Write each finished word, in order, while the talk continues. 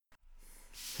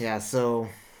So,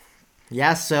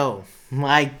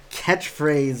 my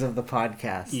catchphrase of the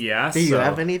podcast. Yeah, Do you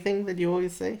have anything that you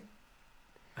always say?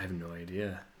 I have no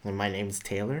idea. And my name's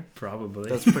Taylor.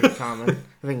 Probably. That's pretty common.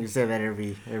 I think you say that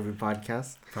every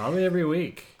podcast. Probably every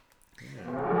week.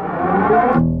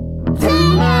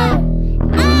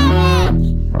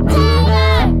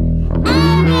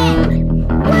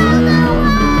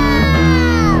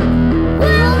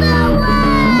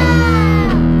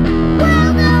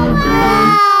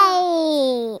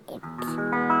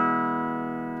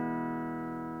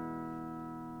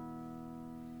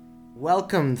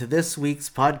 Welcome to this week's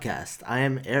podcast. I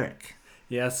am Eric.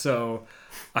 Yeah, so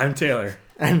I'm Taylor.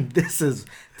 And this is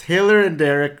Taylor and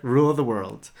Derek Rule the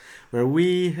World, where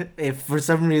we, if for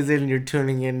some reason you're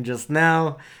tuning in just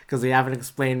now, because we haven't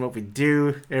explained what we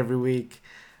do every week,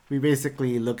 we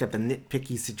basically look at the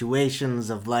nitpicky situations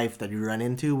of life that you run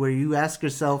into where you ask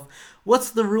yourself,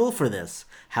 what's the rule for this?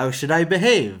 How should I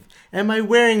behave? Am I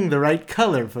wearing the right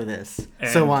color for this?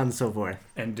 So on and so forth.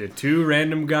 And do two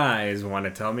random guys want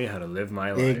to tell me how to live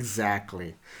my life?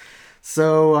 Exactly.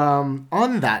 So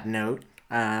on that note,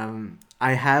 I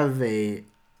have a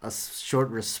short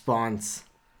response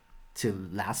to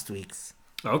last week's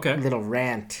little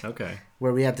rant. Okay.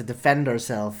 Where we had to defend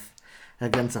ourselves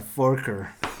against a forker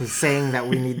who's saying that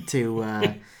we need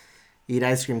to eat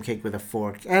ice cream cake with a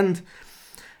fork. And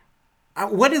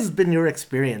what has been your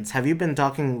experience? Have you been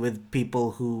talking with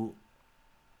people who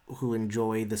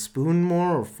enjoy the spoon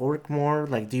more or fork more?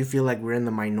 Like, do you feel like we're in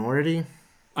the minority?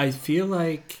 I feel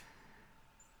like,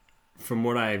 from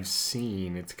what I've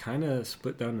seen, it's kind of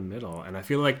split down the middle. And I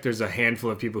feel like there's a handful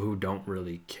of people who don't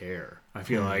really care. I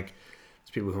feel like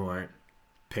it's people who aren't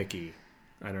picky.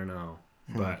 I don't know.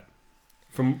 But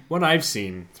from what I've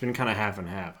seen, it's been kind of half and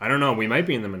half. I don't know. We might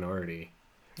be in the minority.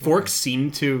 Forks seem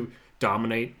to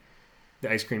dominate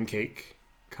the ice cream cake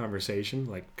conversation,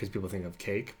 like, because people think of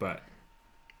cake, but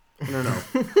I don't know.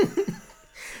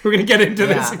 We're going to get into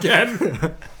this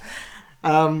again.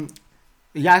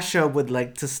 Yasha would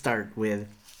like to start with,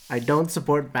 I don't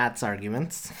support Matt's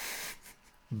arguments,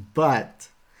 but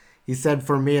he said,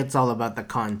 for me, it's all about the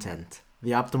content.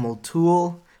 The optimal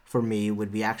tool for me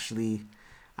would be actually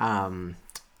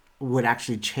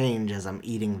change as I'm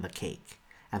eating the cake.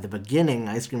 At the beginning,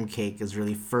 ice cream cake is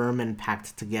really firm and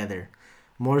packed together,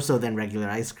 more so than regular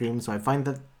ice cream, so I find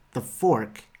that the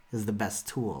fork is the best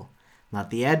tool. Not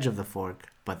the edge of the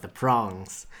fork, but the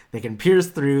prongs. They can pierce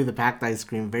through the packed ice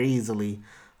cream very easily,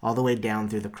 all the way down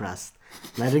through the crust,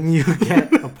 letting you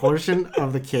get a portion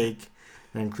of the cake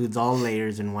that includes all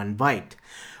layers in one bite.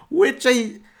 Which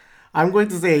I'm going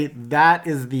to say that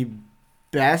is the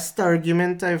best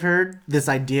argument I've heard. This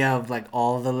idea of like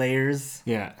all the layers.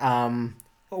 Yeah.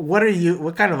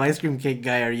 What kind of ice cream cake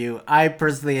guy are you? I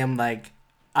personally am like,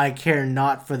 I care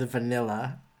not for the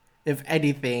vanilla. If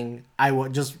anything, I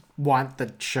would just want the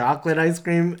chocolate ice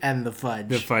cream and the fudge.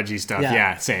 The fudgy stuff.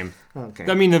 Yeah, same.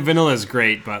 Okay. I mean, the vanilla is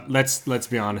great, but let's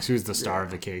be honest. Who's the star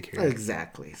of the cake here?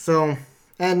 Exactly. So,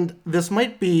 and this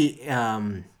might be,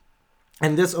 and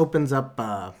this opens up,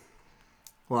 well,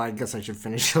 I guess I should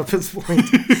finish up his point.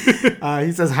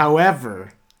 He says,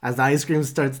 however, as the ice cream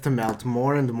starts to melt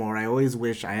more and more, I always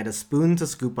wish I had a spoon to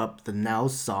scoop up the now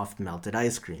soft melted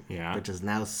ice cream, which is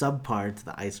now subpar to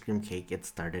the ice cream cake it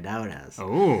started out as.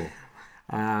 Oh.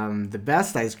 The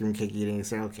best ice cream cake eating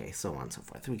is okay, so on and so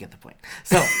forth. We get the point.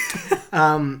 So,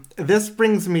 this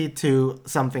brings me to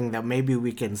something that maybe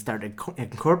we can start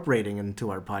incorporating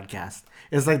into our podcast.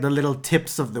 It's like the little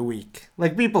tips of the week.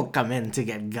 Like, people come in to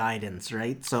get guidance,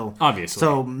 right? So obviously.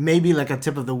 So maybe like a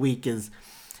tip of the week is,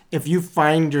 if you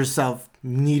find yourself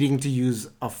needing to use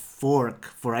a fork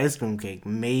for ice cream cake,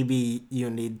 maybe you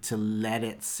need to let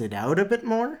it sit out a bit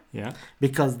more. Yeah.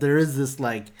 Because there is this,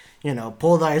 like,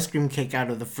 pull the ice cream cake out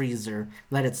of the freezer,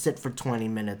 let it sit for 20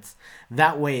 minutes.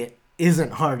 That way it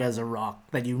isn't hard as a rock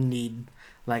that you need,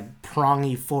 like,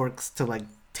 prongy forks to, like,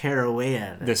 tear away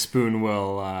at it. The spoon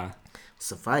will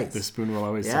suffice. The spoon will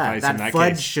always suffice in that case. That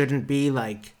fudge shouldn't be,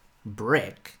 like,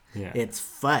 brick. Yeah. It's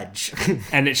fudge.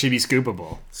 And it should be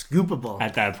scoopable. Scoopable.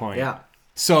 At that point. Yeah.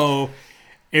 So,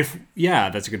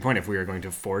 that's a good point. If we are going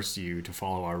to force you to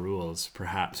follow our rules,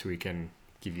 perhaps we can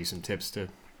give you some tips to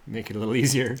make it a little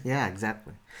easier. Yeah,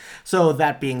 exactly. So,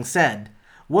 that being said,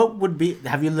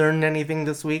 have you learned anything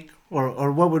this week? Or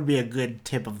what would be a good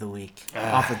tip of the week?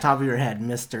 Off the top of your head,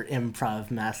 Mr. Improv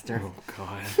Master. Oh,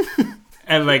 God.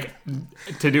 And, like,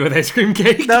 to do with ice cream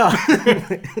cake? No.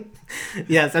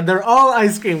 Yes, and they're all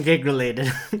ice cream cake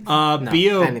related.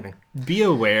 Be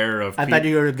aware of... I thought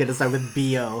you were going to start with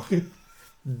B.O.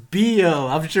 B.O.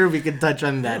 I'm sure we can touch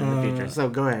on that in the future, so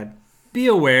go ahead. be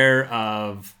aware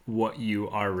of what you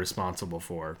are responsible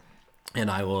for. And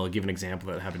I will give an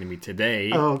example that happened to me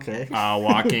today. Oh, okay.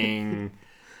 Walking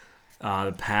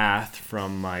the path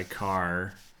from my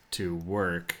car to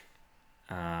work.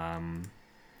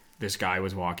 This guy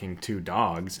was walking two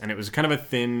dogs, and it was kind of a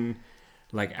thin,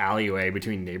 like, alleyway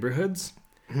between neighborhoods.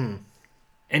 And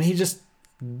he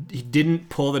didn't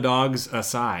pull the dogs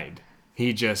aside.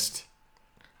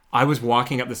 I was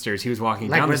walking up the stairs. He was walking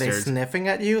down the stairs. Like, were they sniffing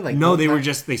at you? Like, no,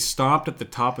 they stopped at the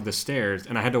top of the stairs,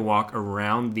 and I had to walk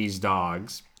around these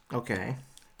dogs. Okay.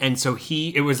 And so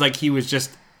it was like he was just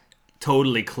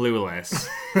totally clueless.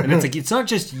 And it's like, it's not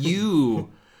just you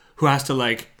who has to,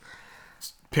 like,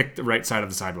 pick the right side of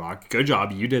the sidewalk. Good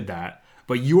job, you did that.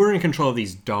 But you were in control of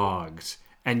these dogs,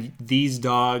 and these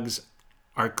dogs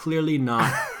are clearly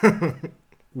not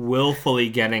willfully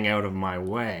getting out of my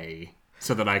way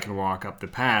so that I can walk up the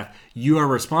path. You are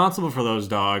responsible for those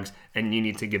dogs, and you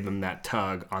need to give them that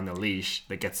tug on the leash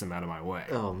that gets them out of my way.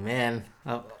 Oh, man.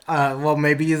 Well,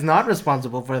 maybe he's not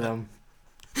responsible for them.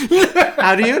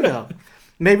 How do you know?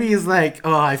 Maybe he's like,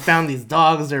 oh, I found these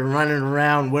dogs. They're running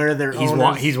around. Where are their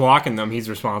owners? He's walking them. He's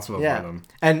responsible for them.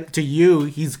 And to you,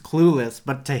 he's clueless.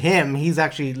 But to him, he's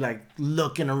actually, like,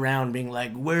 looking around, being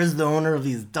like, where's the owner of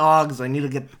these dogs? I need to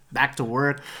get back to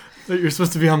work. You're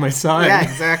supposed to be on my side. Yeah,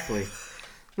 exactly.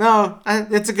 No,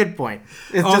 it's a good point.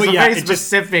 It's just a very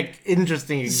specific,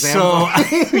 interesting example.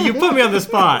 So, you put me on the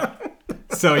spot.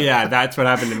 So, yeah, that's what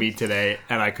happened to me today.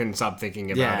 And I couldn't stop thinking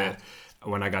about it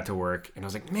when I got to work. And I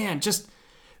was like, man, just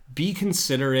be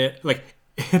considerate. Like,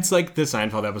 it's like the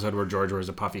Seinfeld episode where George wears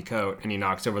a puffy coat and he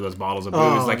knocks over those bottles of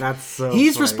booze. Oh, like, that's so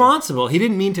he's funny. responsible. He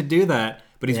didn't mean to do that,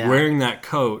 but he's wearing that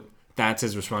coat. That's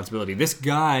his responsibility. This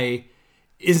guy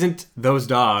isn't those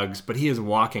dogs, but he is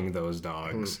walking those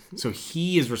dogs. So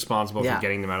he is responsible for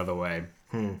getting them out of the way.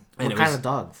 And what kind of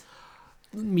dogs?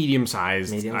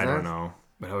 Medium-sized. I don't know.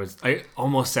 But I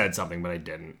almost said something, but I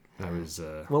didn't. I was.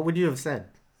 What would you have said?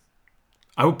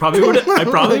 I probably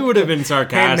would have been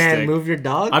sarcastic. Hey man, move your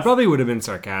dog. I probably would have been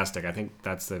sarcastic. I think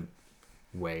that's the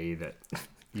way that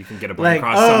you can get a point like,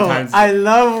 across sometimes. I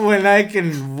love when I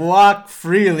can walk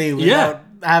freely without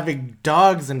having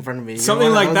dogs in front of me.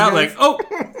 Something like that, guys?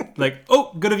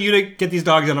 Good of you to get these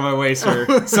dogs out of my way,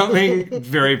 sir. Something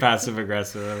very passive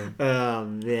aggressive. Oh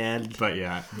man. But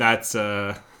yeah, that's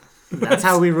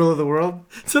how we rule the world.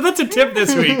 So that's a tip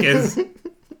this week is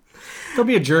don't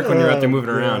be a jerk when you're out there moving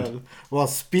around. Well,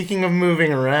 speaking of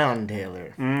moving around,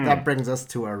 Taylor, that brings us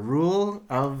to our rule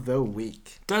of the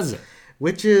week. Does it?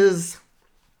 Which is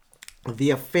the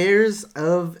affairs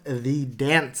of the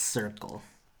dance circle.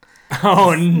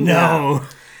 Oh, no. Yeah.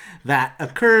 That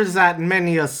occurs at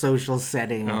many a social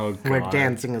setting where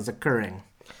dancing is occurring.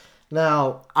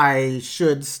 Now, I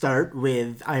should start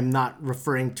with, I'm not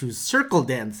referring to circle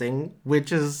dancing,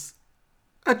 which is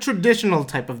a traditional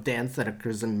type of dance that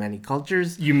occurs in many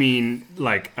cultures. You mean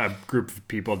like a group of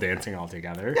people dancing all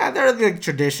together? Yeah, there are like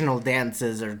traditional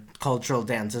dances or cultural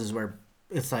dances where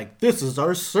it's like, this is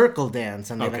our circle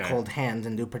dance, and they like hold hands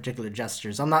and do particular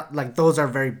gestures. I'm not like, those are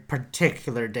very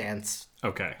particular dance.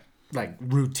 Okay. Like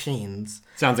routines.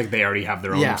 Sounds like they already have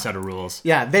their own set of rules.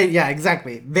 Yeah,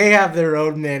 exactly. They have their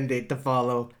own mandate to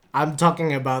follow. I'm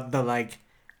talking about the like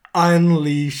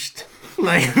unleashed,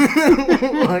 like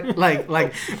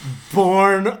like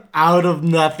born out of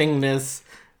nothingness,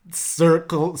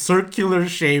 circular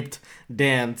shaped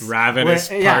dance. Ravenous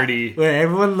party. Where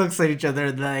everyone looks at each other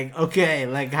and like, okay,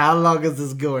 like how long is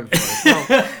this going for?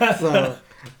 So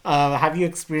have you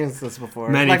experienced this before?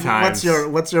 Many times.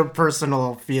 What's your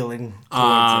personal feeling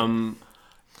towards it?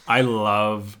 I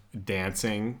love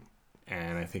dancing,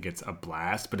 and I think it's a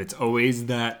blast. But it's always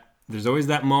there's always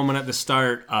that moment at the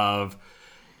start of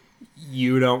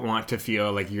you don't want to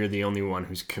feel like you're the only one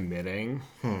who's committing.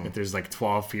 If there's like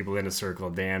 12 people in a circle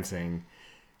dancing,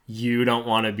 you don't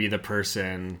want to be the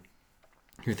person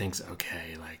who thinks,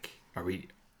 okay, like, are we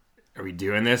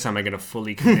doing this? Am I going to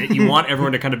fully commit? You want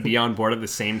everyone to kind of be on board at the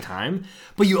same time,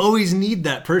 but you always need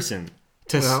that person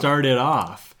to start it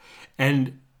off.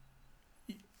 And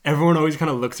everyone always kind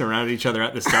of looks around at each other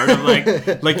at the start of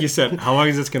like you said, how long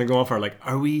is this going to go on for? Like,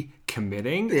 are we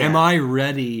committing? Yeah. Am I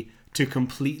ready to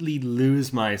completely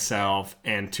lose myself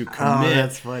and to commit?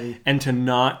 That's funny. And to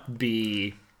not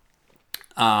be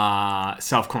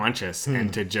self-conscious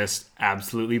and to just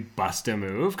absolutely bust a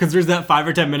move? Because there's that 5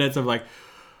 or 10 minutes of like,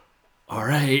 all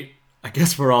right, I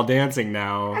guess we're all dancing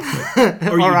now.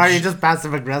 Or are you just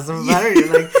passive aggressive about it?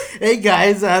 You're like, hey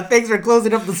guys, thanks for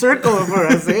closing up the circle for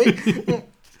us, eh?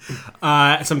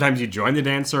 Sometimes you join the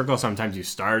dance circle. Sometimes you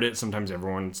start it. Sometimes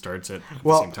everyone starts it at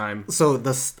the same time. So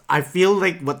I feel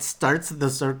like what starts the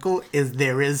circle is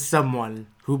there is someone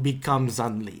who becomes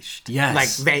unleashed.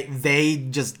 Yes. Like they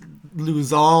just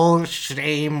lose all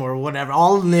shame or whatever,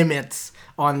 all limits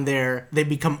on they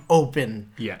become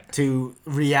open to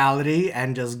reality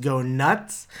and just go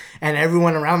nuts, and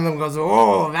everyone around them goes,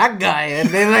 oh, that guy, and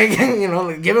they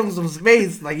like give him some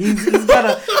space, like he's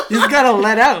gotta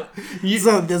let out.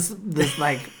 So this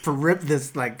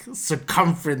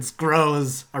circumference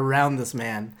grows around this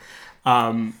man.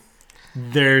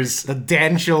 There's the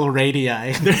Dantial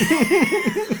radii.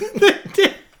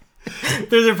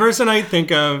 There's a person I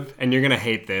think of, and you're gonna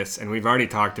hate this, and we've already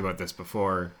talked about this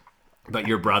before, but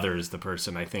your brother is the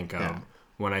person I think of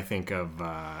when I think of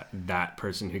that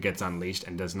person who gets unleashed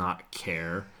and does not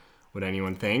care what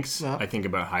anyone thinks. Yeah. I think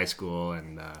about high school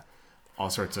and all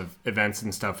sorts of events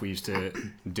and stuff we used to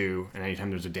do, and anytime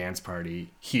there's a dance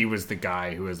party, he was the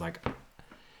guy who was like,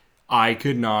 I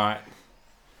could not,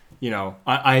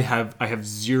 I have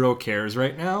zero cares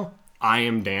right now. I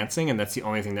am dancing, and that's the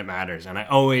only thing that matters. And I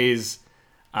always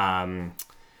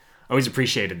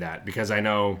appreciated that, because I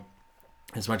know,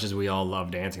 as much as we all love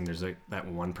dancing, there's like that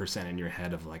 1% in your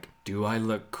head of like, do I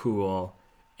look cool?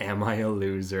 Am I a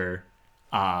loser?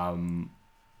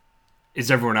 Is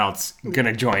everyone else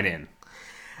gonna join in?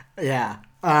 Yeah.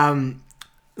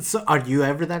 So are you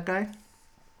ever that guy?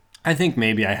 I think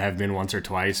maybe I have been once or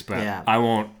twice, but I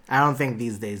won't. I don't think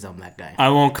these days I'm that guy. I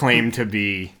won't claim to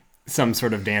be some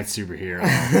sort of dance superhero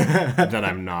that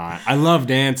I'm not. I love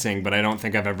dancing, but I don't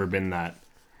think I've ever been that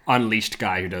unleashed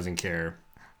guy who doesn't care.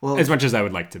 Well, as much as I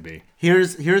would like to be.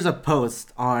 Here's a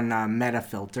post on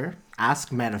Metafilter. Ask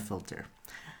Metafilter.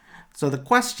 So the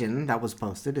question that was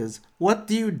posted is, what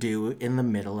do you do in the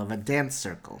middle of a dance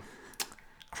circle?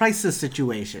 Crisis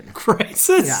situation.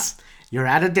 Crisis? Yeah. You're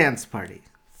at a dance party,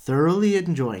 thoroughly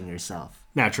enjoying yourself.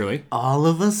 Naturally. All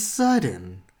of a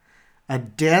sudden, a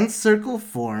dance circle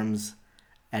forms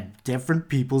and different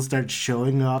people start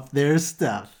showing off their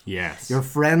stuff. Yes. Your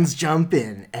friends jump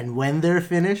in, and when they're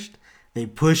finished, they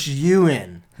push you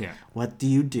in. Yeah. What do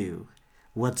you do?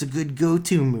 What's a good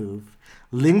go-to move?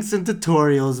 Links and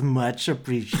tutorials much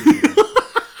appreciated.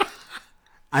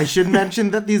 I should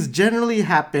mention that these generally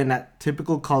happen at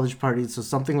typical college parties, so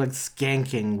something like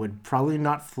skanking would probably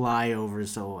not fly over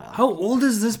so well. How old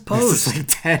is this post? This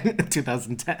is like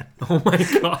 2010. Oh my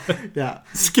god. Yeah.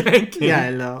 Skanking. Yeah,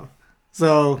 I know.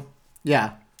 So,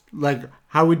 yeah. Like,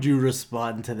 how would you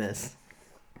respond to this?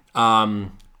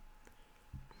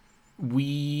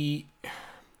 We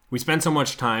spend so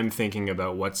much time thinking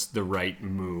about what's the right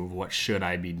move, what should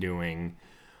I be doing,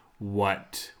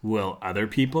 what will other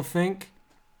people think?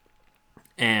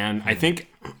 And I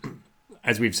think,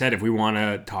 as we've said, if we want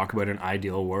to talk about an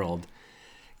ideal world,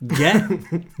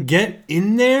 get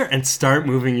in there and start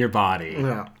moving your body.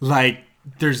 Yeah. Like,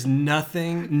 there's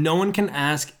nothing, no one can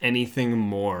ask anything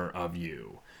more of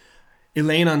you.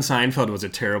 Elaine on Seinfeld was a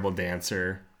terrible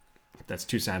dancer. That's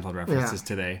 2 Seinfeld references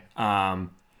today.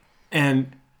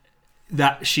 And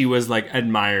that she was like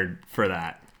admired for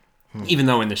that. Even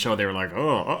though in the show they were like,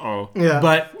 oh, uh-oh. Yeah.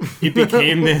 But it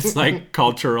became this like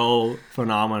cultural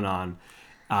phenomenon.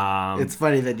 It's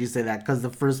funny that you say that, because the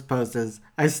first post is,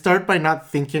 I start by not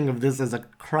thinking of this as a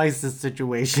crisis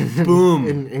situation. Boom.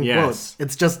 in yes. quotes.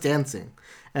 It's just dancing.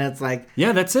 And it's like...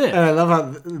 Yeah, that's it. And I love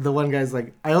how the one guy's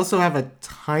like, I also have a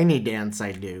tiny dance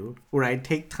I do, where I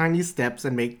take tiny steps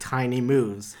and make tiny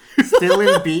moves. Still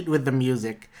in beat with the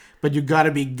music, but you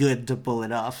gotta be good to pull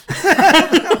it off.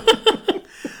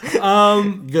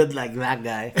 Good like that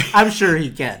guy. I'm sure he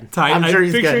can. I'm sure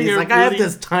he's good. He's like, I have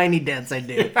this tiny dance I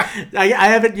do. I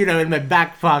have it, in my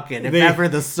back pocket if ever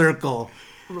the circle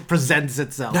presents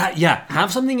itself.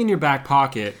 Have something in your back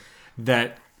pocket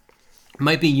that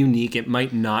might be unique. It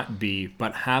might not be,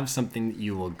 but have something that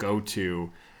you will go to,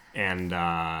 and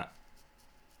at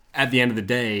the end of the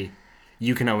day,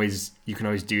 you can always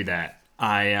do that.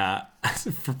 I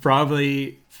for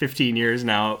probably 15 years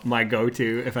now, my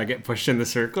go-to if I get pushed in the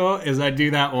circle is I do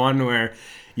that one where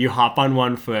you hop on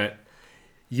one foot,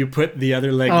 you put the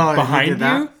other leg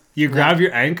behind you grab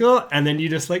your ankle, and then you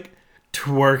just like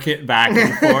twerk it back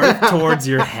and forth towards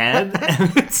your head.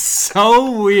 And it's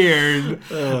so weird,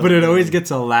 but it always gets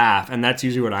a laugh, and that's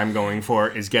usually what I'm going for,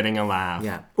 is getting a laugh.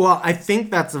 Yeah. Well, I think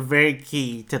that's a very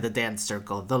key to the dance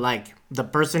circle. The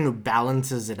person who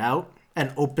balances it out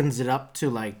and opens it up to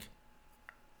like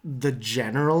the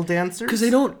general dancers. Because I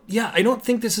don't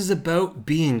think this is about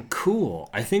being cool.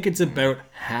 I think it's about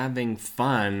having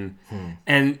fun.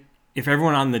 And if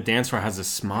everyone on the dance floor has a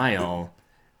smile,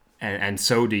 and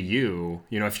so do you,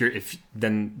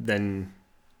 then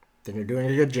then you're doing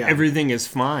a good job. everything is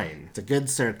fine. It's a good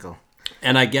circle.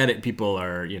 And I get it. People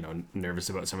are, nervous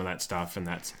about some of that stuff, and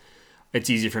it's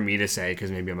easy for me to say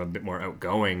because maybe I'm a bit more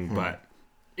outgoing. But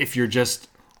if you're just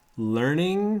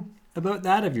learning about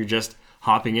that, if you're just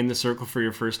hopping in the circle for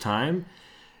your first time,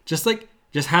 just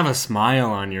have a smile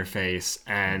on your face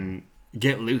and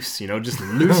get loose. Just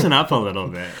loosen up a little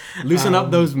bit, loosen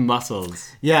up those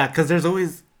muscles. Yeah, because there's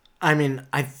always. I mean,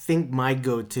 I think my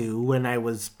go-to when I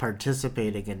was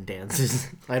participating in dances,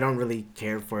 I don't really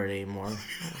care for it anymore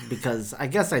because I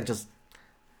guess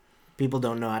people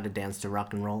don't know how to dance to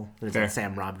rock and roll. There's Fair. that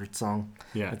Sam Roberts song.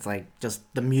 Yeah. It's like just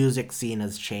the music scene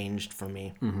has changed for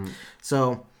me. Mm-hmm.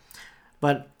 So,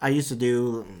 but I used to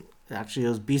do, actually it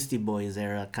was Beastie Boys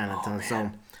era kind of time.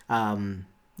 So,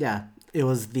 yeah, it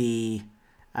was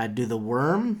I'd do the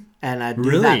worm and I'd do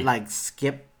Really? that like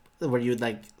skip where you'd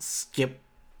like skip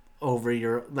over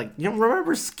your, like, you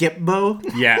remember skip bow?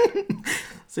 Yeah.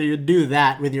 So you'd do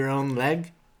that with your own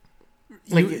leg.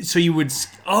 You would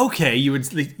swing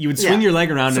Yeah. your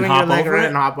leg around Swing and hop your leg over around it.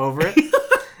 and hop over it.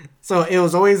 So it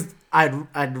was always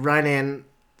I'd run in,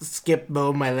 skip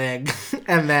bow my leg,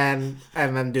 and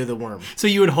then do the worm. So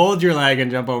you would hold your leg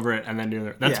and jump over it and then do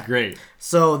it. That's Yeah. great.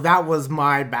 So that was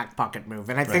my back pocket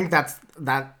move, and I think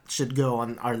that should go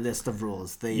on our list of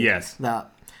rules. Yes.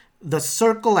 The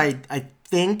circle, I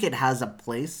think it has a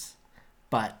place,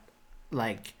 but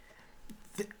like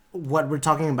what we're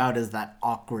talking about is that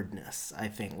awkwardness. I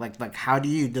think like how do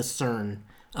you discern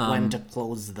when to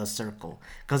close the circle?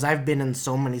 Because I've been in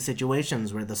so many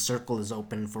situations where the circle is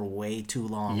open for way too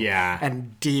long. Yeah.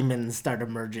 And demons start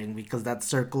emerging because that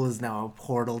circle is now a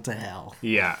portal to hell.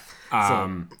 Yeah.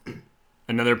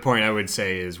 Another point I would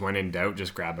say is when in doubt,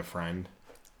 just grab a friend.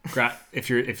 If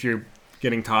you're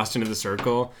getting tossed into the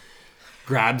circle,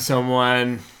 grab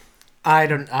someone.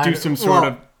 Do some sort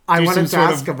of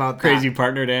crazy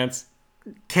partner dance.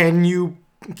 Can you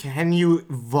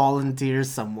volunteer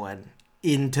someone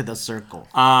into the circle?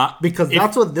 Because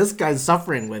that's what this guy's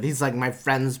suffering with. He's like, my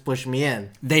friends push me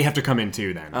in. They have to come in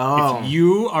too then. Oh. If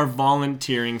you are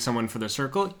volunteering someone for the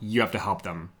circle, you have to help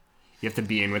them. You have to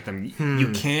be in with them.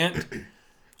 You can't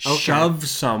shove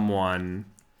someone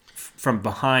from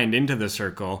behind into the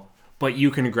circle, but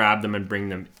you can grab them and bring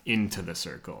them into the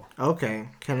circle. Okay.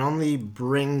 Can only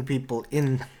bring people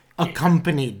in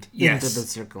accompanied into the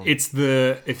circle. It's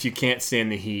if you can't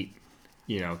stand the heat,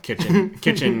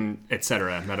 kitchen,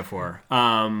 etc. metaphor.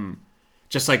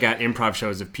 Just like at improv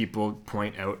shows, if people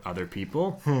point out other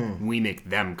people, we make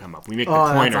them come up. We make the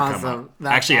pointer come up.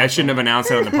 Actually, I shouldn't have announced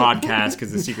that on the podcast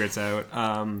because the secret's out.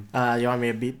 You want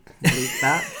me to beep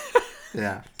that?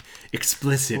 Yeah.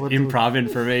 Explicit improv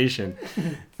information.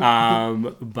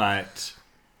 But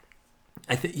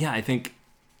I think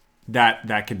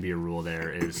that could be a rule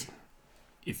there is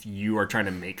if you are trying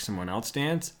to make someone else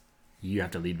dance, you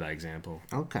have to lead by example.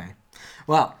 Okay.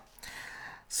 Well,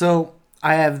 so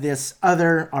I have this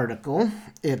other article.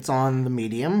 It's on the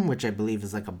Medium, which I believe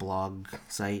is like a blog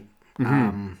site.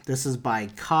 This is by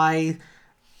Kai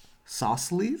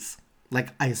Sosceles, like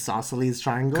Isosceles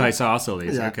Triangle.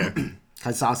 Isosceles, Yeah. okay.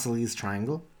 Isosceles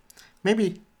Triangle.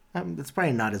 Maybe it's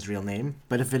probably not his real name,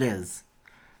 but if it is,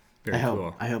 Very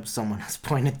cool. I hope someone has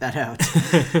pointed that out.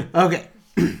 Okay,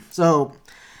 so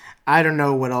I don't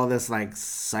know what all this like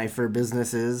cipher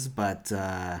business is, but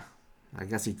I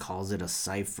guess he calls it a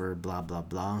cipher, blah blah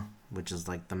blah, which is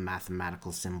like the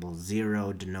mathematical symbol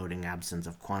 0 denoting absence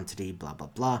of quantity, blah blah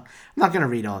blah. I'm not gonna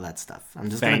read all that stuff. I'm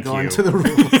just gonna go into the rules.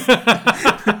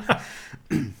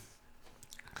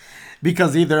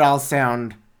 Because either I'll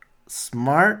sound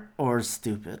smart or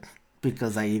stupid.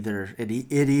 Because it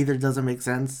either doesn't make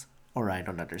sense or I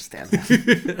don't understand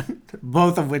it.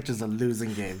 Both of which is a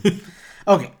losing game.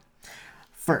 Okay.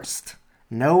 First,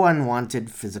 no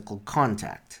unwanted physical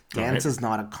contact. Dance is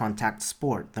not a contact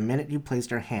sport. The minute you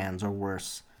place your hands or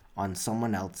worse on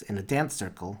someone else in a dance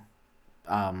circle,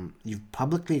 you've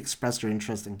publicly expressed your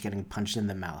interest in getting punched in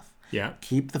the mouth. Yeah.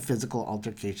 Keep the physical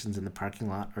altercations in the parking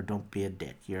lot or don't be a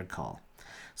dick. Your call.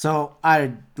 So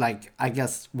I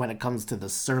guess when it comes to the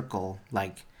circle,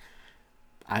 like,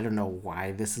 I don't know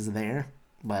why this is there,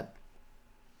 but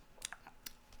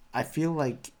I feel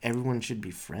like everyone should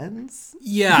be friends.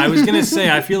 Yeah, I was going to say,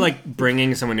 I feel like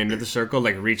bringing someone into the circle,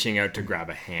 like reaching out to grab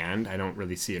a hand, I don't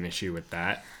really see an issue with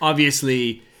that.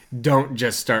 Obviously, don't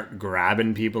just start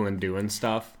grabbing people and doing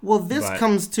stuff. Well, this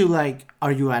comes to, like,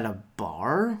 are you at a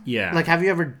bar? Yeah. Like, have you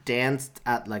ever danced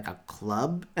at, like, a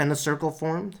club and a circle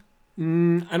formed?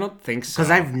 I don't think so.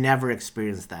 Because I've never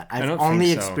experienced that. I've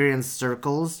only experienced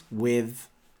circles with,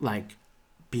 like,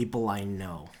 people I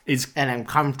know. And I'm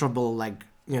comfortable, like,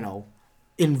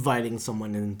 inviting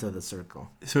someone into the circle.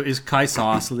 So is Kai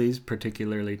Sosceles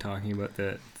particularly talking about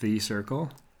the circle?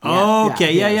 Yeah, Oh, yeah,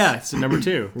 okay, yes. yeah. So number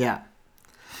 2. Yeah.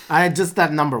 I just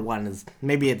that number 1 is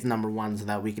maybe it's number 1 so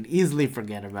that we could easily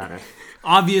forget about it.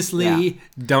 Obviously,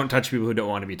 don't touch people who don't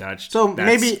want to be touched. So That's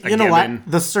maybe a you know given.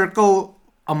 what? The circle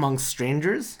amongst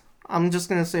strangers, I'm just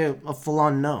gonna say a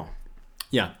full-on no.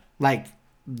 Yeah. Like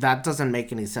that doesn't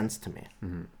make any sense to me.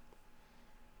 Mm-hmm.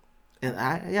 And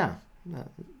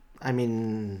I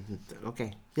mean,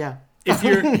 okay, yeah. If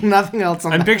you're nothing else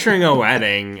on I'm that. picturing a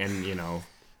wedding and,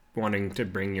 wanting to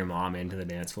bring your mom into the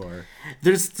dance floor.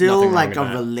 There's still Nothing wrong like with a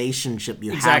that. relationship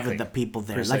you have Exactly. with the people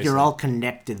there. Like Precisely. you're all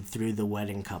connected through the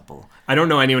wedding couple. I don't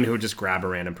know anyone who would just grab a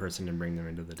random person and bring them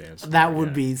into the dance floor. That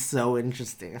would be so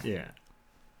interesting. Yeah.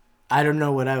 I don't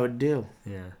know what I would do.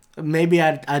 Yeah. Maybe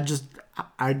I'd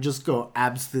just go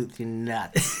absolutely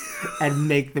nuts and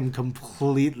make them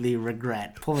completely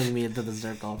regret pulling me into the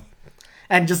circle.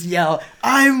 And just yell,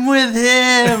 "I'm with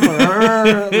him!" or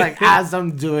her, like as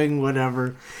I'm doing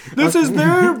whatever. This is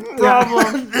their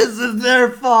problem. This is their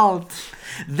fault.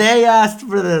 They asked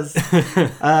for this.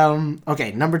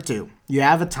 Okay, number 2. You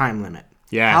have a time limit.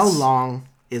 Yes. How long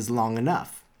is long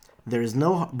enough? There is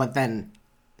no, but then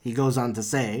he goes on to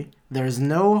say, there is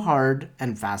no hard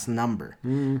and fast number.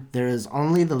 There is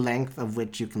only the length of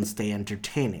which you can stay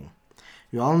entertaining.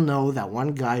 You all know that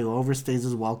one guy who overstays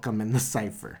his welcome in the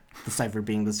cipher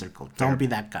being the circle. Don't be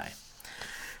that guy.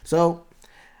 So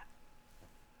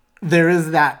there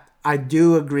is that. I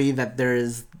do agree that there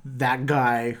is that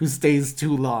guy who stays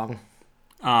too long.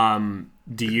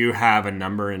 Do you have a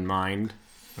number in mind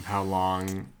of how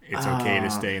long it's okay to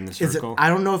stay in the Is it? circle? I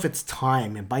don't know if it's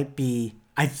time. It might be.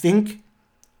 I think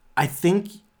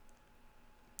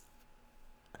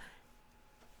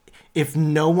if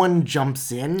no one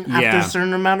jumps in after Yeah. a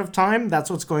certain amount of time, that's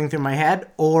what's going through my head.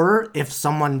 Or if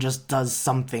someone just does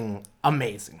something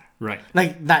amazing, Right.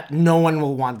 like that, no one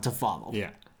will want to follow. Yeah.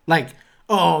 Like,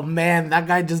 oh man, that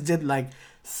guy just did like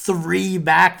 3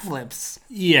 backflips.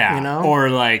 Yeah. You know? Or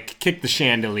like kick the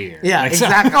chandelier. Yeah, Like,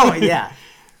 exactly. Oh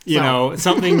yeah.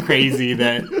 Something crazy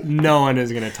that no one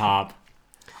is gonna top.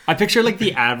 I picture like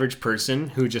the average person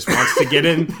who just wants to get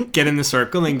in the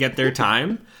circle and get their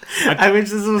time. I wish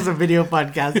this was a video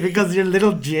podcast because your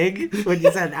little jig when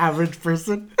you said average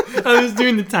person. I was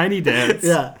doing the tiny dance.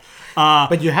 Yeah.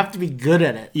 But you have to be good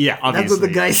at it. Yeah, That's what obviously.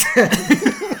 the guy said.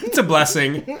 It's a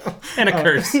blessing and a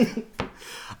curse.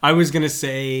 I was gonna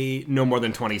say no more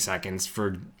than 20 seconds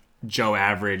for Joe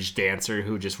Average dancer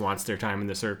who just wants their time in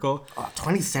the circle.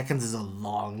 20 seconds is a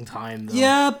long time, though.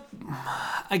 Yeah,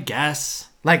 I guess.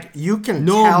 Like, you can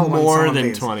No tell when more someone than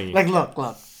leaves. 20. Like, look.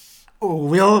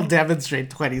 We'll demonstrate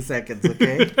 20 seconds,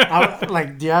 okay?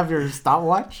 Do you have your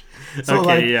stopwatch?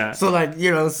 Okay, yeah.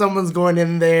 So, someone's going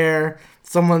in there.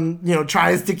 Someone,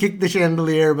 tries to kick the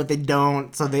chandelier, but they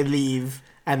don't. So they leave.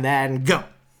 And then go.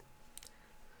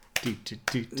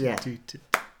 Yeah.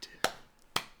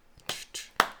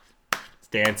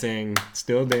 Dancing,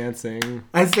 still dancing,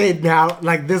 I say now,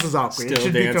 this is awkward. It still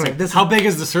should be dancing. coming. This How big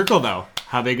is the circle, though?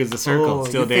 How big is the circle?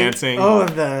 Still you think- dancing.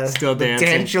 the Still dancing.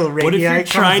 tangential radii What if you're comes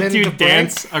trying into to play?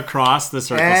 dance across the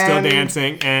circle? Still And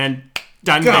dancing and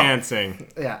done go. dancing.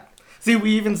 Yeah. See,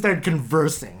 we even started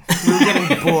conversing. We were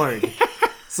getting bored.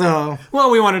 So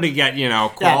Well, we wanted to get,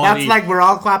 quality. yeah, that's like we're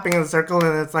all clapping in a circle,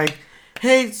 and it's like,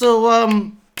 hey, so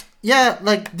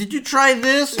did you try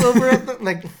this over at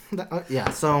the yeah?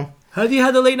 So Have you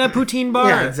had the late night poutine bar?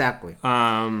 yeah, exactly.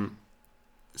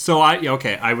 So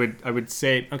I would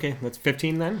say that's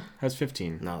 15 then. How's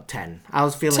 15? No, 10. I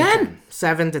was feeling 10? 10.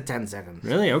 7 to 10 seconds.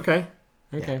 Really? Okay.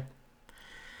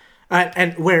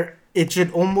 And where it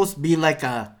should almost be like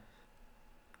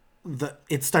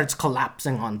it starts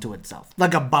collapsing onto itself,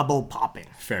 like a bubble popping.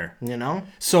 Fair.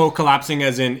 So collapsing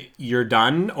as in you're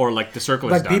done, or like the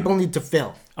circle is done. people need to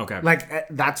fill. Okay.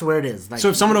 That's where it is. So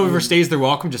if someone overstays their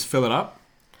welcome, just fill it up.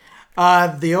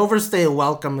 The overstay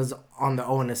welcome is on the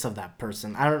onus of that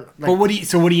person. I don't. But what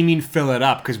do you mean fill it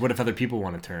up? Because what if other people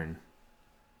want to turn?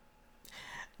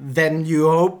 Then you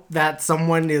hope that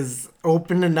someone is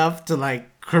open enough to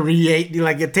create.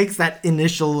 It takes that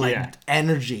initial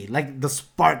energy, the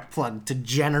spark plug to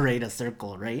generate a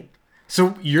circle, right?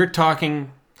 So you're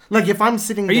talking. If I'm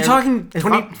sitting. Are you talking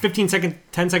 15 seconds,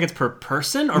 10 seconds per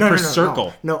person or per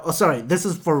circle? No, sorry. This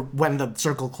is for when the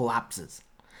circle collapses.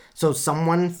 So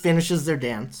someone finishes their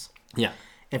dance. Yeah.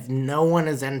 If no one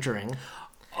is entering, then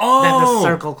Oh. the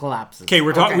circle collapses. Okay, we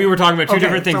were talking about two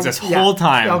different things this whole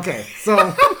time. Okay,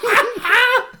 so.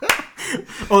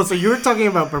 Oh, so you were talking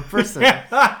about per person.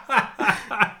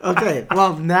 Okay,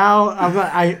 well now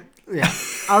yeah.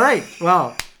 All right,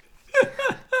 well.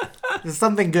 There's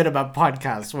something good about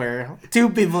podcasts where two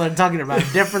people are talking about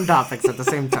different topics at the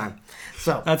same time.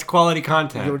 So That's quality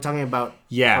content. you were talking about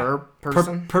Yeah. per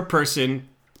person. Per person,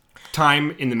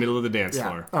 time in the middle of the dance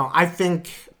floor. Oh, I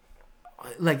think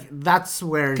like that's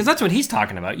where. Because that's what he's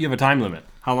talking about. You have a time limit.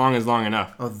 How long is long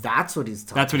enough? Oh, that's what he's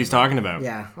talking. That's what he's talking about.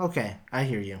 Yeah. Okay, I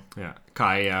hear you. Yeah.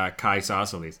 Kai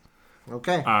Sausalis.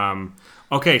 Okay.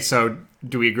 Okay, so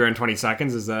do we agree on 20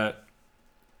 seconds? Is that...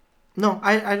 No,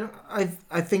 I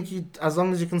think you, as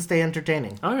long as you can stay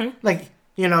entertaining. All right. Like,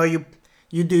 you know, you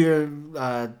do your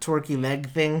twerky leg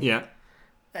thing. Yeah.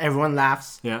 Everyone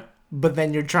laughs. Yeah. But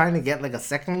then you're trying to get like a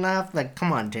second laugh. Like,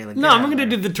 come on, Taylor. No, I'm gonna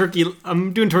do the turkey.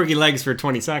 I'm doing turkey legs for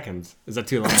 20 seconds. Is that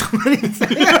too long?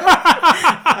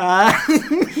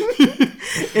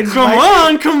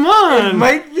 Come on! It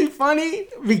might be funny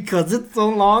because it's so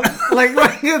long. like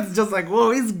it's just like,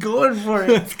 whoa, he's going for it.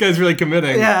 This guy's really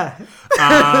committing. Yeah.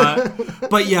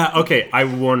 But yeah, okay.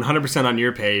 I'm 100% on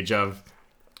your page of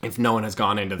if no one has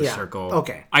gone into the Yeah, circle.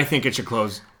 okay. I think it should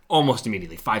close almost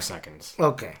immediately. 5 seconds.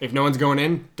 Okay. If no one's going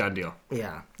in, done deal.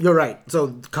 Yeah, you're right.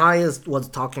 So Kai was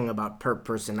talking about per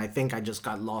person. I think I just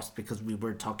got lost because we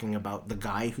were talking about the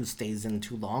guy who stays in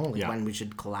too long, like Yeah. when we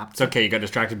should collapse. It's okay. You got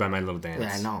distracted by my little dance.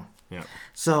 Yeah, I know. Yeah.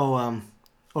 So,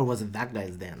 or was it that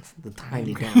guy's dance? The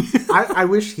tiny dance. I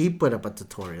wish he put up a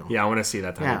tutorial. Yeah, I want to see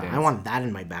that tiny Yeah, dance. I want that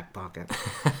in my back pocket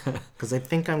because I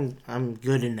think I'm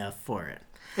good enough for it.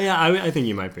 Yeah, I think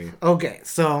you might be. Okay,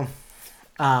 so,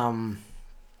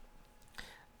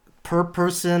 per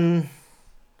person,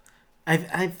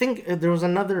 I think there was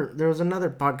another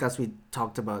podcast we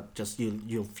talked about. Just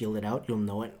you'll feel it out, you'll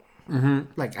know it. Mm-hmm.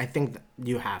 Like I think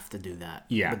you have to do that.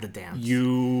 Yeah. With the dance.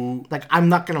 Like I'm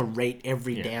not gonna rate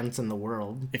every dance in the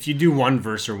world. if you do one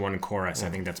verse or one chorus, I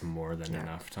think that's more than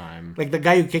enough time. Like the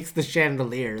guy who kicks the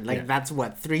chandelier, that's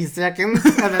what 3 seconds,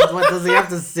 and then what does he have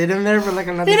to sit in there for like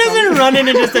another? He doesn't run in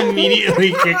and just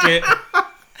immediately kick it.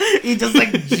 He just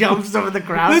like jumps over the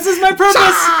crowd. This is my purpose.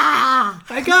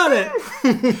 I got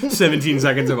it. 17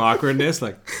 seconds of awkwardness.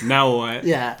 Like, now what?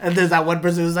 Yeah, and there's that one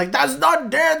person who's like, "That's not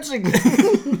dancing."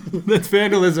 That's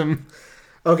vandalism.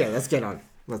 Okay, let's get on.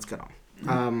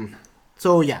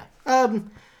 So yeah,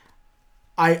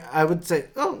 I would say,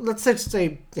 let's just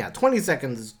say 20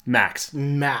 seconds Max.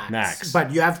 max.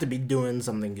 But you have to be doing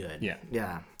something good.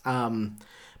 Yeah.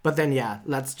 But then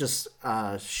let's just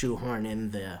shoehorn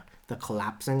in the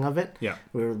collapsing of it. Yeah.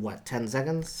 We were 10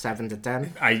 seconds, 7 to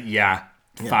 10,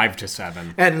 5 to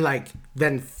 7. and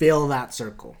then fill that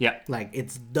circle. Yeah. Like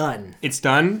it's done. It's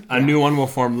done. A new one will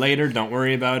form later. Don't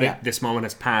worry about it. Yeah. This moment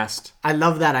has passed. I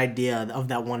love that idea of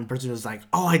that one person who's like,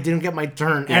 "Oh, I didn't get my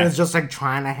turn," and it's just like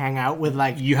trying to hang out with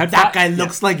like You had that fi- guy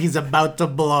looks like he's about to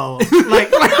blow. like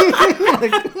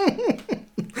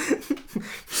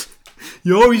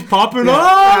Yo, he's popping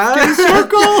off. Get a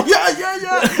circle.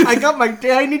 yeah. I got my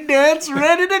tiny dance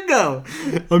ready to go.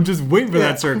 I'm just waiting for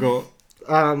that circle.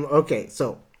 Okay,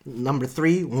 so number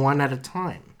 3, one at a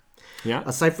time. Yeah.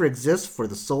 A cipher exists for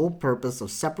the sole purpose of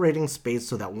separating space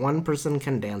so that one person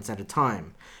can dance at a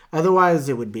time. Otherwise,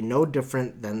 it would be no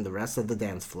different than the rest of the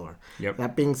dance floor. Yep.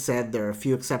 That being said, there are a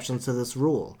few exceptions to this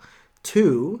rule.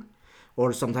 2,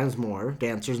 or sometimes more,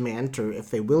 dancers may enter if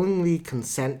they willingly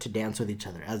consent to dance with each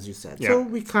other, as you said. Yeah. So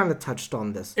we kind of touched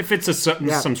on this. If it's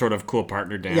some sort of cool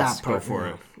partner dance, go for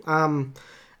it.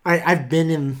 I've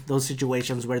been in those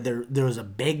situations where there was a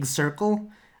big circle,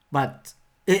 but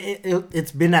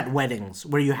it's been at weddings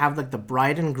where you have like the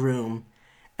bride and groom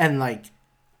and like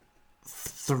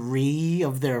 3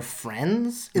 of their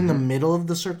friends in the middle of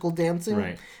the circle dancing,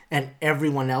 Right. and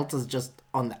everyone else is just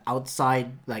on the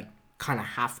outside, like kind of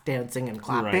half dancing and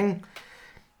clapping. Right.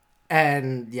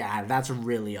 And that's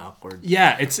really awkward.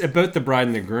 Yeah, it's about the bride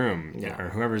and the groom, Yeah. or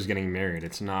whoever's getting married.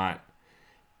 It's not.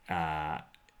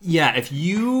 If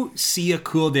you see a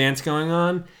cool dance going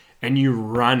on and you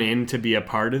run in to be a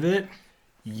part of it,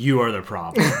 you are the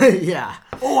problem. Yeah.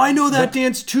 Oh, I know that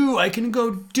dance too. I can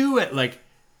go do it. Like,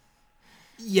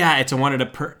 it's a one at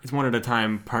a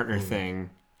time partner thing.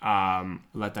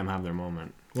 Let them have their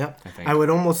moment. Yep. I think. I would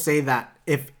almost say that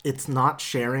if it's not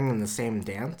sharing in the same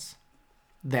dance,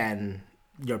 then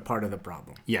you're part of the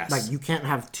problem. Yes. Like you can't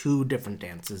have 2 different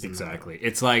dances. Exactly.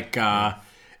 It's like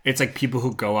people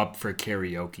who go up for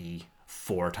karaoke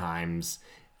 4 times,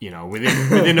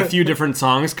 within a few different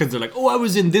songs because they're like, oh, I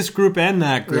was in this group and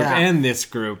that group and this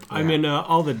group. I'm in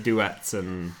all the duets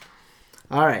and.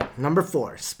 All right, number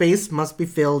 4. Space must be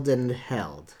filled and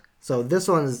held. So this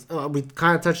one is we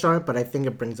kind of touched on it, but I think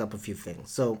it brings up a few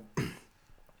things. So,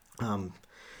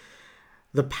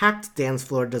 The packed dance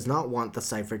floor does not want the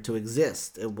cipher to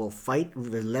exist. It will fight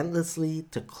relentlessly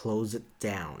to close it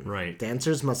down. Right.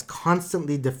 Dancers must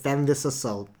constantly defend this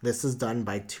assault. This is done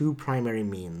by two primary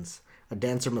means. A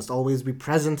dancer must always be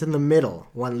present in the middle.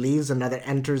 One leaves, another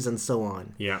enters, and so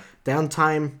on. Yeah.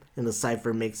 Downtime in the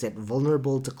cipher makes it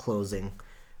vulnerable to closing.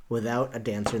 Without a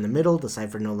dancer in the middle, the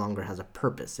cipher no longer has a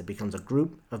purpose. It becomes a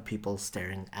group of people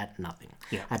staring at nothing.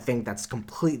 Yeah. I think that's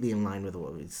completely in line with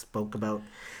what we spoke about.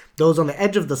 Those on the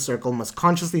edge of the circle must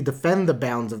consciously defend the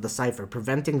bounds of the cipher,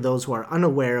 preventing those who are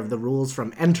unaware of the rules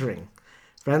from entering.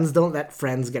 Friends don't let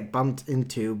friends get bumped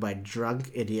into by drunk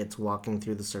idiots walking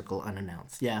through the circle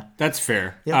unannounced. Yeah. That's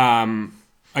fair. Yep.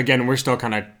 Again, we're still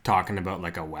kind of talking about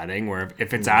like a wedding, where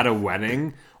if it's at a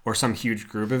wedding or some huge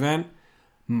group event,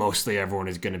 mostly everyone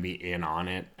is going to be in on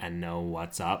it and know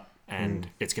what's up, and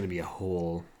it's going to be a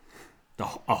whole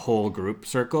group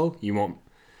circle. You won't.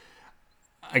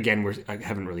 Again, I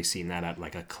haven't really seen that at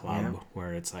like a club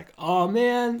where it's like, oh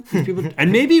man, these people,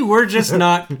 and maybe we're just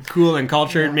not cool and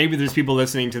cultured. Yeah. Maybe there's people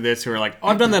listening to this who are like, oh,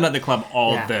 I've done that at the club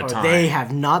all the time. They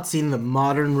have not seen the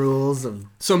modern rules of.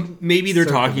 So maybe they're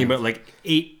talking about like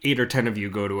eight or 10 of you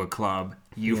go to a club,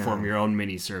 you form your own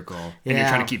mini circle, and you're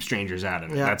trying to keep strangers out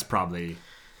of it. Yeah. That's probably.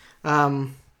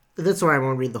 This one I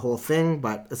won't read the whole thing,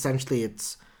 but essentially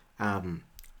it's.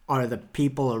 Are the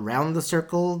people around the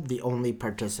circle the only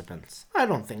participants? I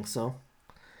don't think so.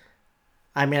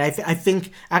 I mean, I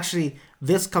think actually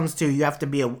this comes to you have to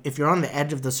be if you're on the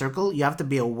edge of the circle, you have to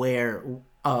be aware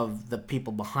of the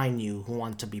people behind you who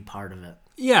want to be part of it.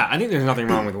 Yeah, I think there's nothing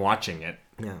wrong with watching it.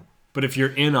 Yeah. But if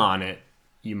you're in on it,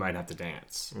 you might have to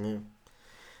dance.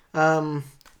 Yeah.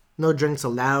 No drinks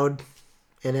allowed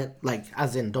in it. Like,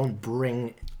 as in, don't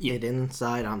bring it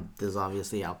inside. There's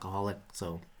obviously alcoholic,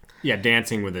 so. Yeah,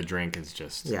 dancing with a drink is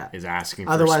just is asking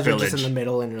for Otherwise, spillage. You're just in the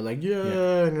middle, and you're like,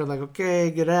 and you're like,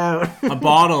 okay, get out. A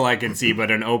bottle I can see,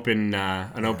 but an open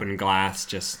glass,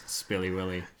 just spilly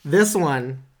willy. This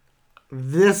one,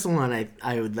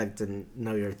 I would like to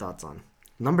know your thoughts on.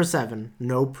 Number 7,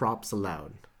 no props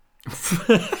allowed.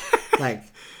 Like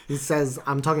he says,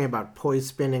 I'm talking about poise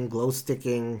spinning, glow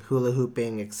sticking, hula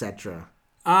hooping, etc.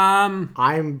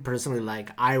 I'm personally like,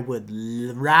 I would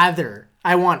rather.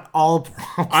 I want all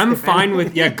props. I'm fine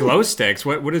with glow sticks.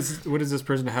 What is this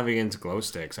person having against glow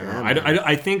sticks? I don't know.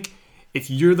 I think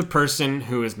if you're the person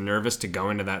who is nervous to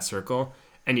go into that circle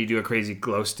and you do a crazy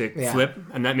glow stick flip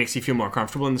and that makes you feel more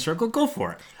comfortable in the circle, go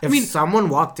for it. If someone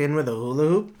walked in with a hula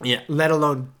hoop, let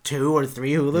alone 2 or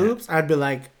 3 hula hoops, I'd be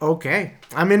like, okay,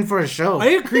 I'm in for a show. I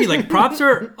agree. Like, props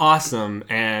are awesome,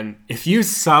 and if you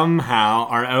somehow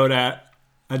are out at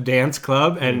a dance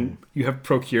club and you have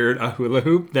procured a hula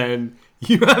hoop, then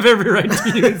you have every right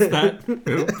to use that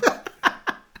hoop.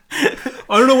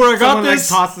 I don't know where I got this.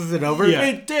 Someone tosses it over. Yeah.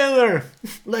 Hey, Taylor,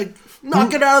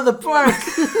 knock it out of the park.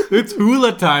 It's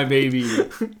hula time, baby.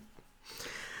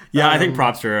 Yeah, I think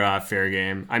props are a fair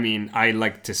game. I mean, I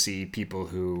like to see people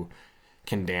who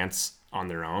can dance on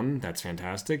their own. That's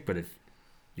fantastic. But if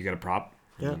you got a prop,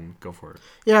 go for it.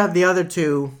 Yeah, the other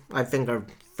 2, I think, are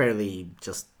fairly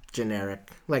just generic.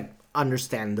 Like,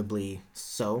 understandably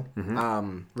so.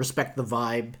 Respect the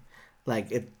vibe.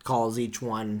 Like, it calls each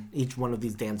one of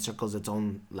these dance circles its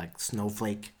own, like,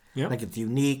 snowflake. Yeah. Like, it's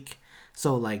unique.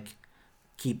 So, like,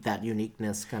 keep that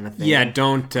uniqueness kind of thing. Yeah,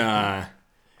 don't,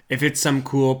 if it's some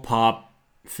cool pop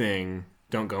thing,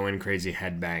 don't go in crazy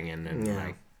headbanging and,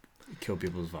 like, kill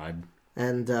people's vibe.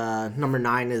 And number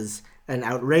 9 is an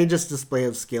outrageous display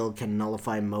of skill can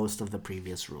nullify most of the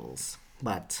previous rules.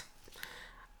 But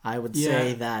I would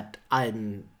say that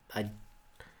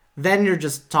then you're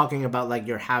just talking about like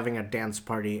you're having a dance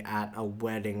party at a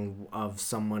wedding of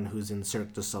someone who's in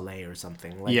Cirque du Soleil or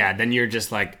something. Like, then you're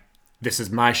just like, this is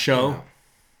my show.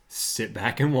 Sit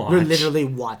back and watch. We're literally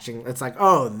watching. It's like,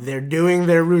 oh, they're doing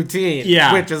their routine,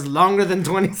 which is longer than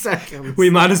 20 seconds. We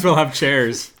might as well have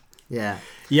chairs. Yeah.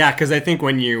 Yeah, because I think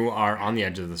when you are on the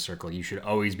edge of the circle, you should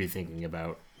always be thinking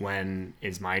about when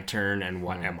is my turn and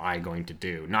what am I going to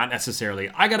do. Not necessarily,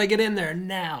 I got to get in there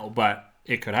now, but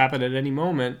it could happen at any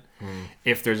moment.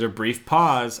 If there's a brief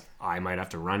pause, I might have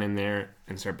to run in there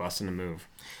and start busting a move.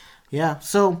 Yeah,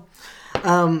 so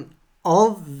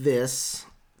all this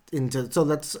so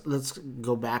let's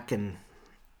go back and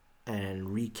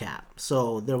recap.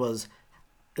 So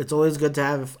it's always good to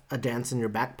have a dance in your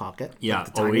back pocket. Yeah,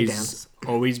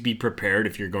 always be prepared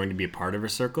if you're going to be a part of a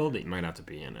circle that you might have to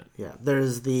be in it. Yeah,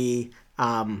 there's the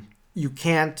you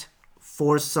can't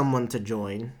force someone to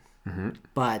join,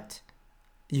 but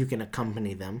you can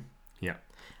accompany them. Yeah.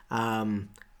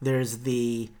 There's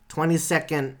the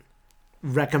 20-second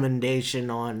recommendation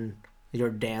on your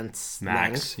dance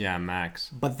Max. length. Yeah, max.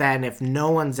 But then if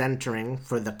no one's entering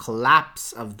for the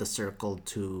collapse of the circle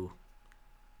to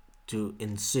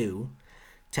ensue,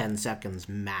 10 seconds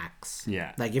max.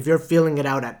 Yeah. Like if you're filling it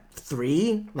out at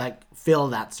 3, like fill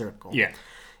that circle. Yeah.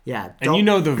 Yeah. And you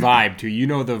know the vibe too. You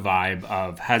know the vibe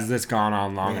of, has this gone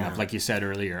on long Yeah. enough? Like you said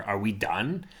earlier, are we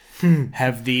done?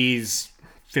 Have these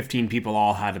 15 people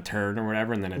all had a turn or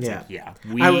whatever? And then it's like, yeah,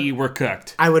 we were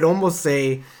cooked. I would almost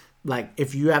say, like,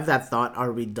 if you have that thought,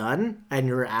 are we done? And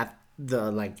you're at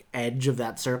the, like, edge of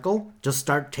that circle, just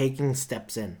start taking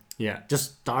steps in. Yeah.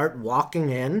 Just start walking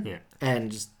in Yeah.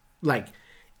 and just, like,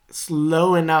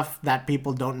 slow enough that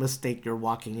people don't mistake your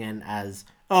walking in as,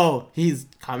 oh, he's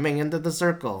coming into the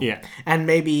circle. Yeah. And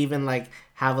maybe even, like,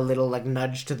 have a little, like,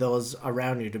 nudge to those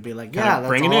around you to be like, yeah, let's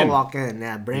bring it all in. walk in.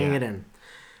 Yeah, bring it in.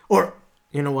 Or,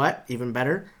 you know what? Even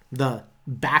better, the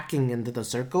backing into the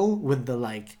circle with the,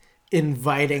 like,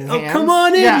 inviting hands. Oh, come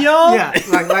on in, y'all. Yeah,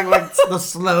 like the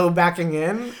slow backing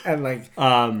in and, like...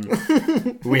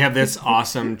 We have this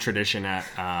awesome tradition at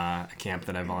a camp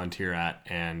that I volunteer at,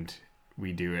 and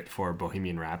we do it for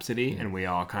Bohemian Rhapsody, and we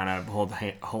all kind of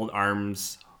hold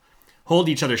arms, hold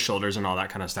each other's shoulders and all that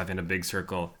kind of stuff in a big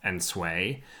circle and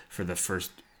sway for the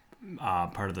first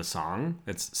part of the song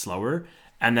that's slower.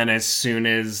 And then as soon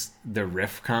as the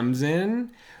riff comes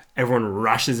in, everyone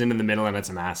rushes into the middle and it's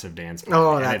a massive dance party.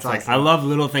 Oh, and that's it's like, awesome. I love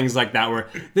little things like that where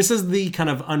this is the kind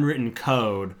of unwritten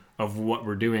code of what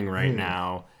we're doing right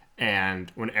now.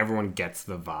 And when everyone gets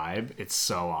the vibe, it's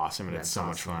so awesome and it's so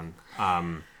much fun.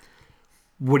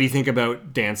 What do you think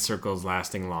about dance circles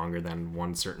lasting longer than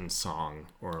one certain song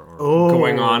or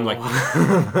going on like,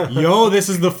 yo, this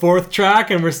is the 4th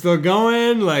track and we're still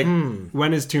going? Like,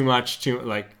 when is too much? Too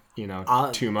much?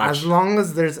 As long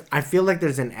as I feel like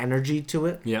there's an energy to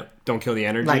it. Yep. Don't kill the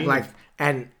energy.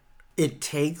 And it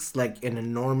takes like an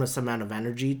enormous amount of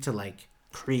energy to like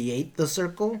create the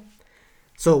circle.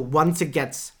 So once it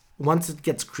gets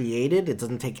created, it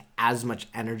doesn't take as much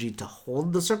energy to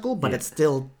hold the circle, but it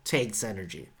still takes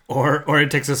energy. Or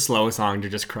it takes a slow song to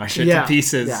just crush it to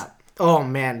pieces. Yeah. Oh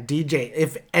man, DJ,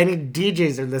 if any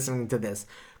DJs are listening to this,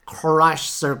 crush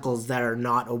circles that are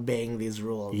not obeying these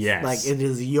rules. Yes. Like it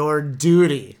is your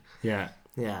duty. Yeah.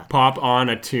 Yeah. Pop on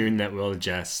a tune that will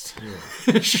just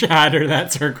shatter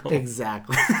that circle.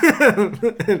 Exactly.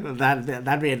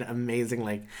 That'd be an amazing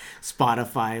like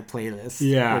Spotify playlist.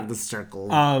 Yeah. Like the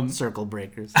circle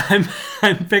breakers.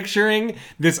 I'm picturing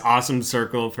this awesome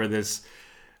circle for this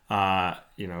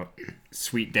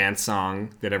sweet dance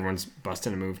song that everyone's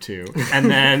busting a move to. And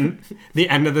then the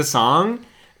end of the song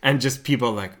and just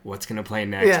people like, what's gonna play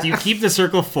next? Yeah. You keep the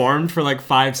circle formed for like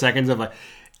 5 seconds of like,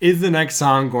 is the next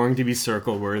song going to be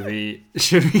circle worthy?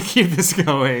 Should we keep this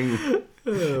going?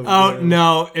 Oh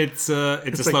no, it's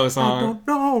a slow song. I don't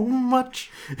know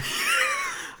much,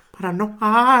 but I know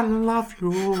I love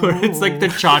you. It's like the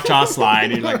cha-cha slide.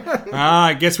 You're like,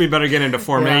 I guess we better get into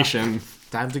formation. Yeah.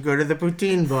 Time to go to the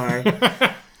poutine bar.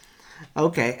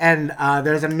 Okay, and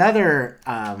there's another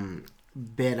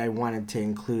bit I wanted to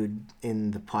include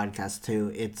in the podcast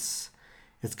too. It's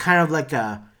kind of like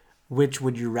a which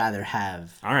would you rather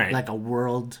have? All right. Like a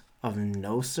world of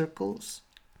no circles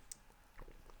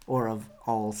or of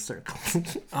all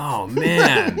circles. Oh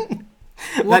man.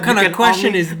 What kind of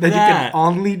question is that? That you can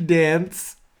only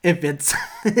dance if it's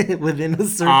within a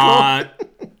circle.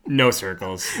 No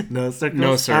circles. No circles.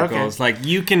 No circles. Okay. Like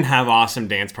you can have awesome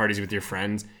dance parties with your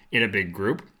friends in a big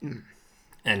group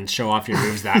and show off your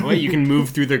moves that way. You can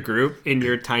move through the group in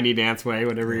your tiny dance way,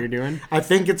 whatever you're doing. I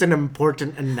think it's an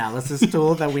important analysis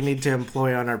tool that we need to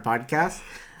employ on our podcast.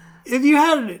 If you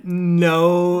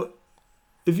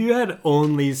had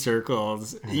only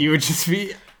circles, you would just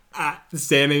be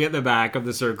standing at the back of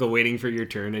the circle waiting for your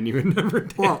turn and you would never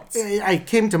dance. Well, I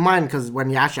came to mind because when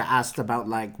Yasha asked about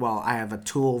like, well, I have a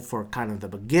tool for kind of the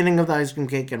beginning of the ice cream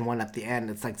cake and one at the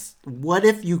end. It's like, what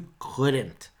if you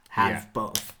couldn't have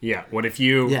both? Yeah. What if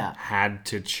you had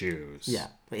to choose? Yeah.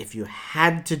 If you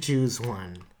had to choose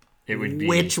one, it would be,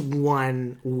 which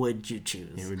one would you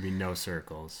choose? It would be no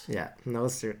circles. Yeah, no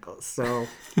circles. So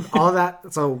all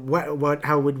that. So what?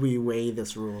 How would we weigh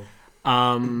this rule?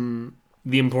 The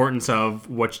importance of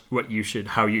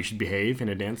how you should behave in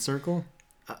a dance circle.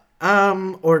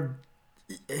 I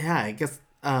guess.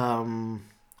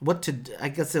 I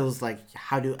guess it was like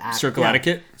how to act. Circle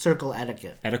etiquette. Circle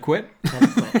etiquette. Etiquette.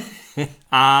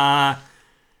 I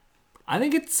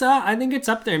think it's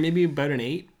up there. Maybe about an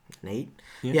 8. An 8.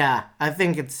 Yeah, I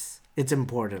think it's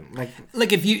important.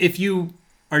 Like if you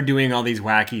are doing all these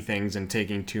wacky things and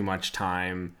taking too much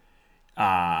time,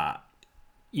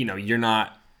 you're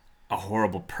not a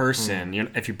horrible person.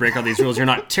 If you break all these rules, you're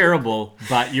not terrible,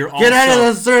 but you're also... Get out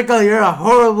of the circle, you're a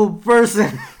horrible person.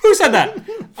 Who said that?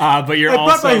 But you're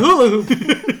also... I brought my hula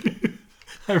hoop.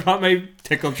 I brought my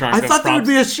tickle trunk. I thought there would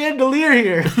be a chandelier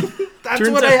here. That's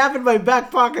Turns what out- I have in my back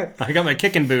pocket. I got my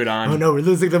kicking boot on. Oh no, we're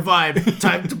losing the vibe.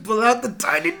 Time to pull out the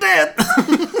tiny dance.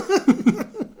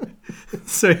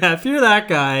 So yeah, if you're that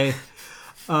guy,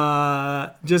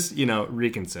 just,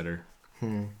 reconsider.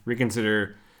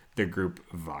 Reconsider the group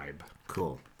vibe.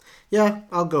 Cool. Yeah,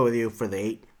 I'll go with you for the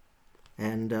 8.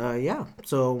 And yeah,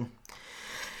 so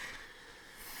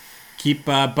Keep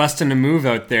busting a move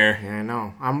out there. yeah, I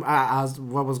know. I was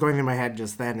what was going through my head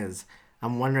just then is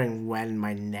I'm wondering when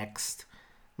my next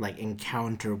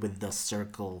encounter with the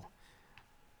circle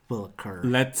will occur.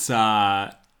 Let's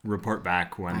report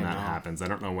back when that know. happens. I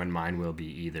don't know when mine will be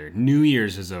either. New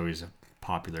Year's is always a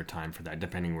popular time for that,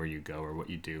 depending where you go or what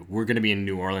you do. We're going to be in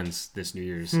New Orleans this New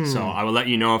Year's, so I will let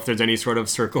you know if there's any sort of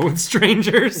circle with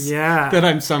strangers Yeah. that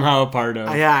I'm somehow a part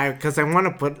of. Yeah, because I want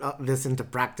to put this into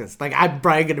practice. I'm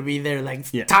probably gonna be there,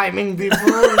 Yeah. timing people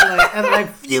and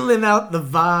feeling out the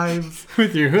vibes.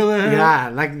 With your hula hoop. Yeah,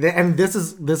 and this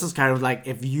is kind of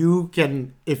if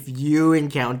you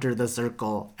encounter the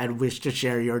circle and wish to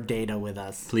share your data with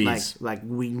us, Please.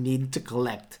 We need to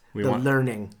collect We the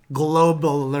want-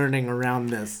 global learning around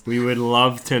this. We would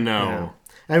love to know.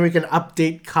 Yeah. And we can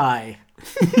update Kai.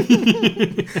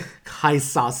 Kai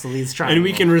Saucely's trying. And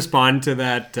we can respond to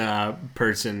that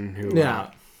person who,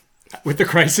 Yeah. with the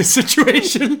crisis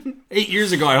situation 8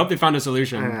 years ago. I hope they found a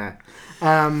solution.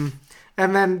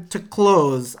 And then to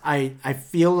close, I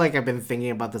feel like I've been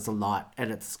thinking about this a lot,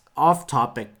 and it's off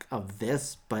topic of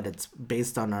this, but it's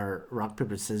based on our Rock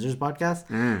Paper Scissors podcast.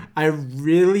 I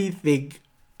really think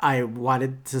I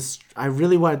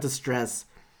really wanted to stress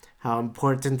how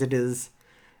important it is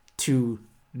to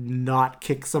not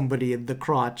kick somebody in the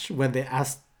crotch when they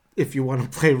ask if you want to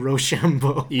play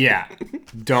Rochambeau. Yeah.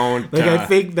 Don't. I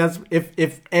think that's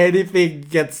if anything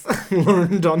gets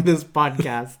learned on this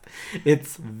podcast,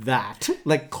 it's that.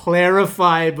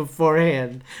 Clarify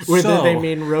beforehand whether So- they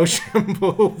mean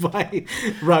Rochambeau by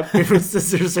rock, paper,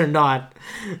 scissors or not.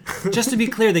 Just to be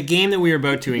clear, the game that we are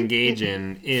about to engage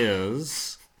in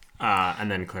is,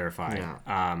 and then clarify.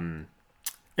 Yeah.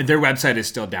 Their website is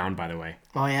still down, by the way.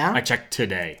 Oh yeah? I checked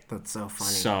today. That's so funny.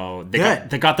 So Good.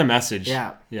 they got the message.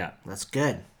 Yeah. Yeah. That's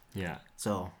good. Yeah.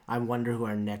 So I wonder who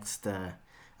our next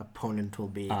opponent will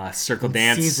be. Circle in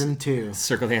Dance. Season 2.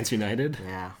 Circle Dance United.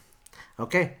 Yeah.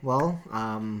 Okay, well,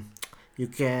 you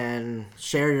can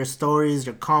share your stories,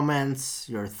 your comments,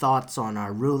 your thoughts on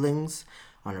our rulings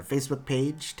on our Facebook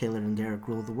page, Taylor and Derek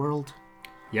Rule the World.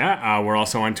 Yeah. We're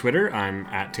also on Twitter. I'm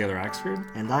at Taylor Axford.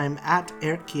 And I'm at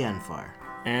Eric Kianfar.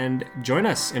 And join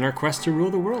us in our quest to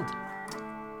rule the world.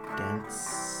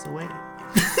 Dance away.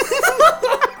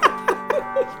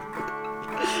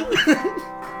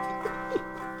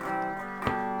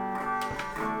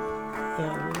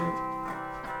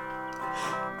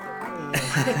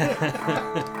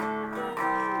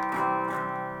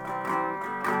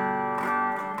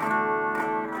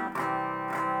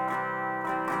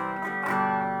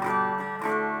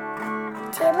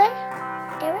 Taylor,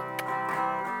 Eric,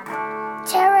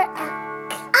 Tara,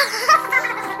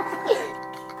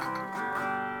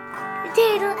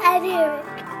 Taylor and Eric.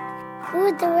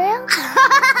 Rule the world?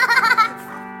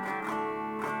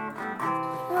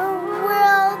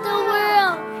 The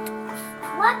world.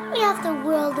 What? We have to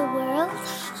rule the world.